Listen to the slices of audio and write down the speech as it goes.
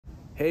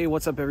Hey,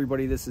 what's up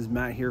everybody? This is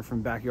Matt here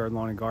from Backyard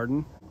Lawn and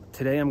Garden.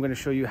 Today I'm going to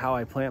show you how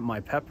I plant my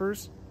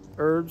peppers,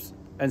 herbs,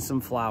 and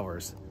some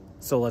flowers.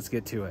 So let's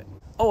get to it.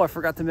 Oh, I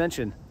forgot to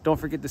mention, don't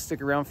forget to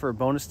stick around for a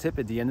bonus tip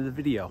at the end of the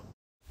video.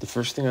 The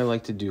first thing I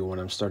like to do when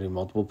I'm starting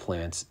multiple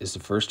plants is to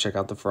first check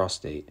out the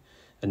frost date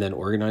and then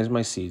organize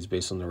my seeds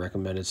based on the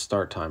recommended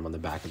start time on the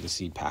back of the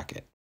seed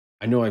packet.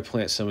 I know I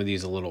plant some of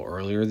these a little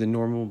earlier than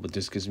normal, but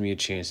this gives me a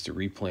chance to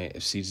replant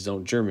if seeds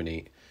don't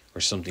germinate or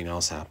something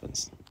else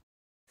happens.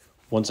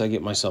 Once I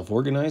get myself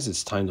organized,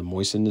 it's time to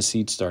moisten the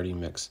seed starting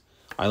mix.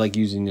 I like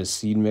using this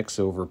seed mix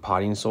over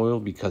potting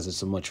soil because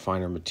it's a much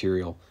finer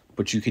material,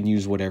 but you can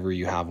use whatever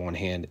you have on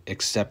hand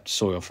except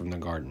soil from the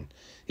garden.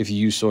 If you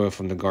use soil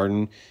from the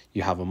garden,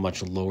 you have a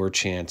much lower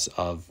chance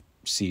of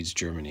seeds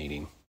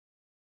germinating.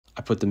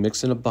 I put the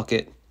mix in a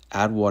bucket,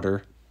 add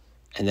water,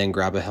 and then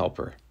grab a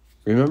helper.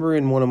 Remember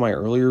in one of my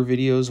earlier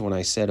videos when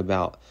I said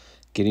about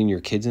getting your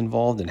kids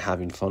involved and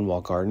having fun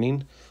while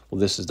gardening? Well,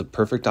 this is the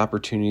perfect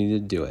opportunity to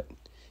do it.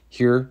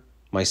 Here,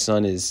 my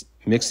son is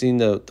mixing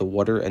the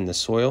water and the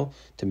soil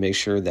to make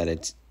sure that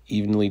it's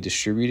evenly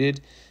distributed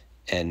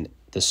and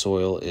the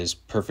soil is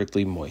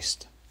perfectly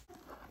moist.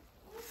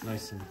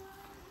 Nice and,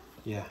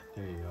 yeah,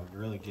 there you go.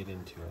 Really get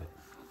into it.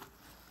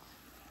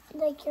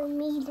 Like you're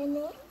kneading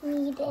it.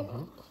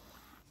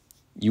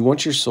 You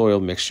want your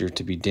soil mixture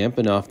to be damp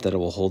enough that it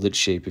will hold its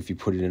shape if you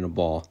put it in a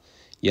ball,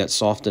 yet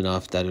soft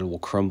enough that it will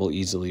crumble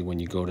easily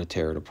when you go to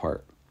tear it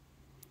apart.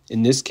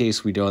 In this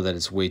case, we know that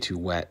it's way too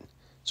wet,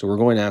 so we're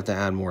going to have to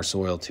add more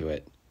soil to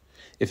it.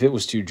 If it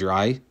was too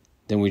dry,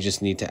 then we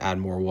just need to add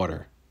more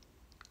water.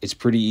 It's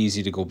pretty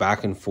easy to go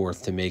back and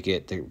forth to make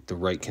it the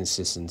right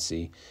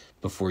consistency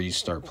before you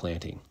start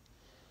planting.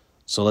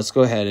 So let's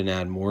go ahead and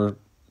add more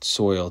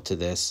soil to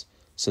this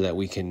so that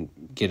we can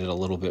get it a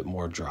little bit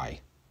more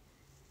dry.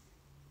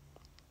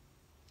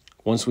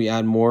 Once we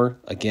add more,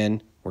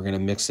 again, we're going to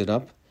mix it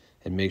up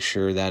and make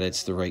sure that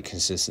it's the right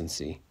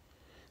consistency.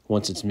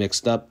 Once it's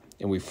mixed up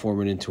and we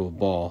form it into a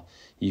ball,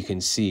 you can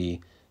see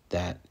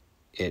that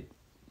it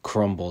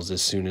crumbles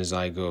as soon as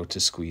I go to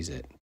squeeze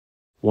it.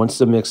 Once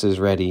the mix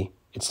is ready,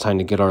 it's time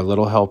to get our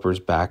little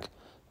helpers back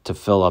to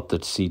fill up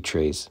the seed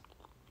trays.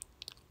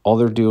 All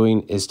they're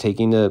doing is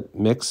taking the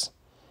mix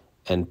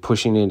and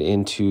pushing it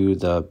into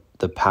the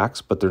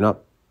packs, but they're not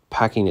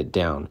packing it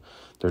down.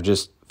 They're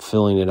just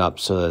filling it up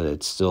so that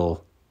it's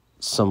still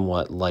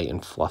somewhat light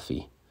and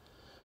fluffy.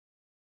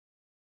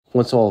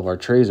 Once all of our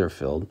trays are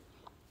filled,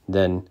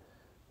 then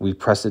we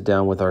press it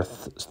down with our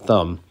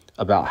thumb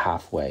about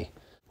halfway.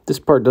 This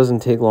part doesn't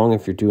take long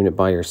if you're doing it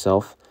by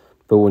yourself,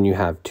 but when you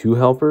have two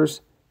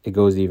helpers, it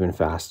goes even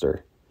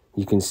faster.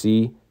 You can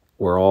see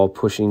we're all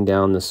pushing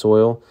down the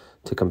soil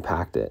to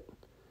compact it.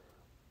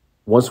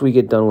 Once we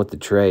get done with the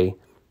tray,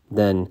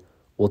 then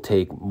we'll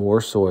take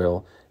more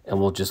soil and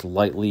we'll just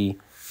lightly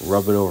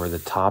rub it over the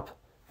top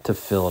to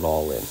fill it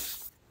all in.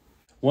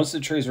 Once the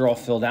trays are all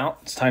filled out,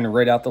 it's time to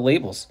write out the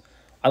labels.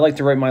 I like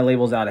to write my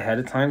labels out ahead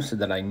of time so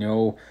that I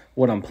know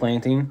what I'm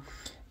planting.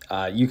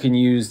 You can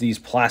use these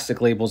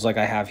plastic labels like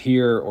I have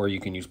here, or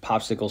you can use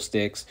popsicle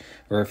sticks,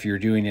 or if you're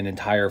doing an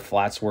entire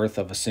flat's worth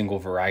of a single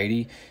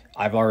variety,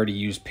 I've already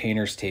used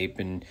painter's tape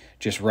and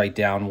just write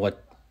down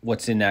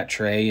what's in that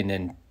tray and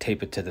then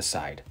tape it to the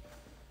side.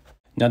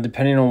 Now,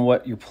 depending on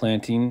what you're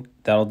planting,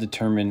 that'll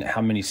determine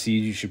how many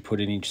seeds you should put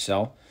in each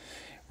cell.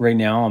 Right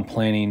now, I'm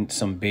planting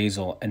some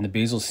basil, and the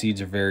basil seeds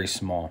are very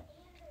small.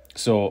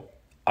 So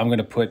I'm going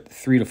to put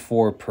 3 to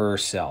 4 per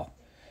cell.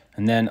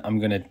 And then I'm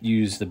going to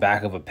use the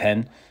back of a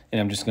pen and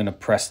I'm just going to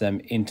press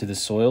them into the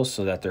soil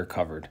so that they're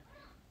covered.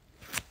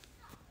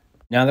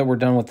 Now that we're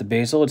done with the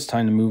basil, it's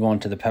time to move on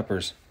to the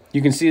peppers.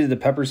 You can see that the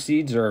pepper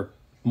seeds are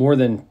more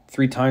than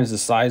 3 times the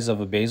size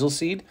of a basil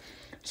seed.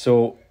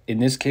 So in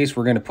this case,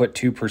 we're going to put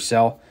 2 per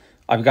cell.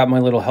 I've got my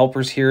little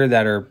helpers here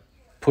that are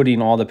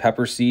putting all the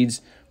pepper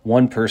seeds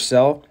 1 per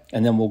cell,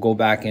 and then we'll go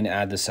back and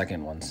add the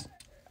second ones.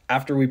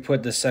 After we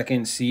put the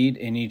second seed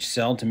in each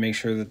cell to make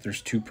sure that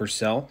there's 2 per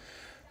cell,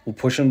 we'll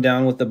push them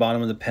down with the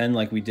bottom of the pen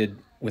like we did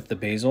with the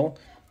basil,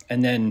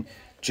 and then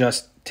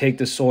just take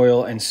the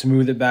soil and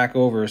smooth it back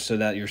over so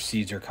that your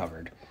seeds are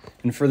covered.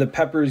 And for the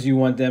peppers, you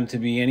want them to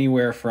be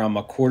anywhere from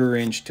 1/4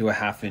 inch to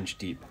 1/2 inch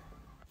deep.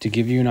 To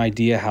give you an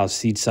idea how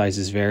seed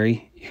sizes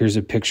vary, here's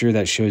a picture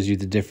that shows you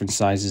the different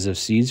sizes of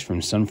seeds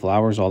from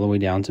sunflowers all the way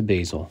down to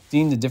basil.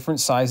 Seeing the different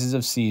sizes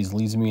of seeds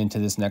leads me into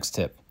this next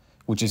tip,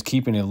 which is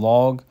keeping a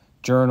log,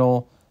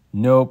 journal,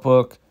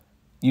 notebook,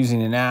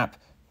 using an app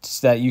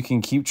so that you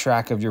can keep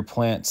track of your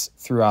plants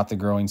throughout the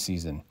growing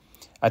season.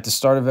 At the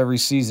start of every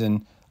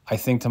season, I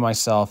think to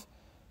myself,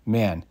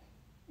 man,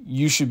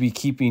 you should be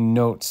keeping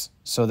notes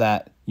so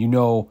that you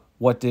know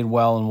what did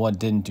well and what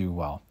didn't do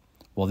well.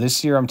 Well,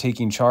 this year I'm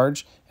taking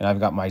charge and I've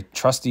got my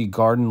trusty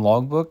garden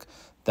logbook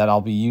that I'll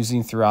be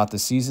using throughout the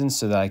season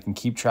so that I can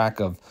keep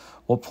track of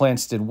what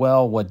plants did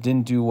well, what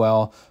didn't do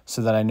well,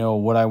 so that I know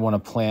what I want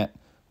to plant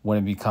when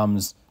it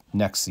becomes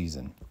next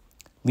season.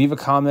 Leave a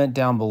comment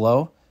down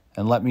below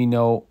and let me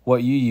know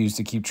what you use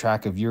to keep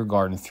track of your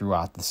garden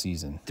throughout the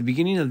season. At the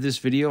beginning of this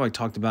video, I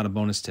talked about a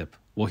bonus tip.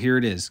 Well, here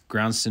it is,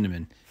 ground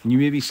cinnamon. And you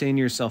may be saying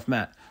to yourself,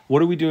 Matt,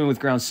 what are we doing with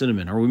ground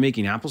cinnamon? Are we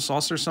making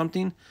applesauce or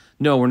something?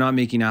 No, we're not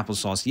making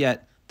applesauce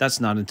yet. That's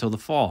not until the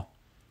fall.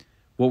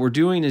 What we're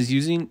doing is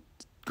using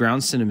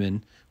ground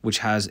cinnamon, which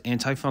has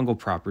antifungal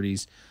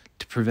properties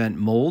to prevent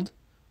mold,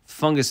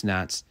 fungus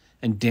gnats,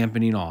 and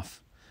dampening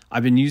off.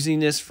 I've been using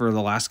this for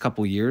the last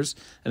couple years,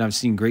 and I've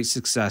seen great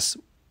success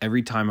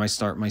every time I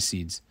start my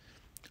seeds.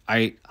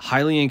 I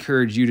highly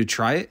encourage you to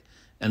try it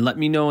and let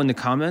me know in the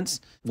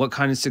comments what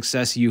kind of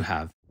success you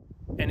have.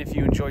 And if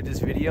you enjoyed this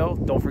video,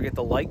 don't forget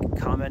to like,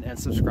 comment, and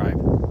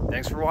subscribe.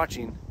 Thanks for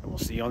watching, and we'll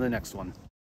see you on the next one.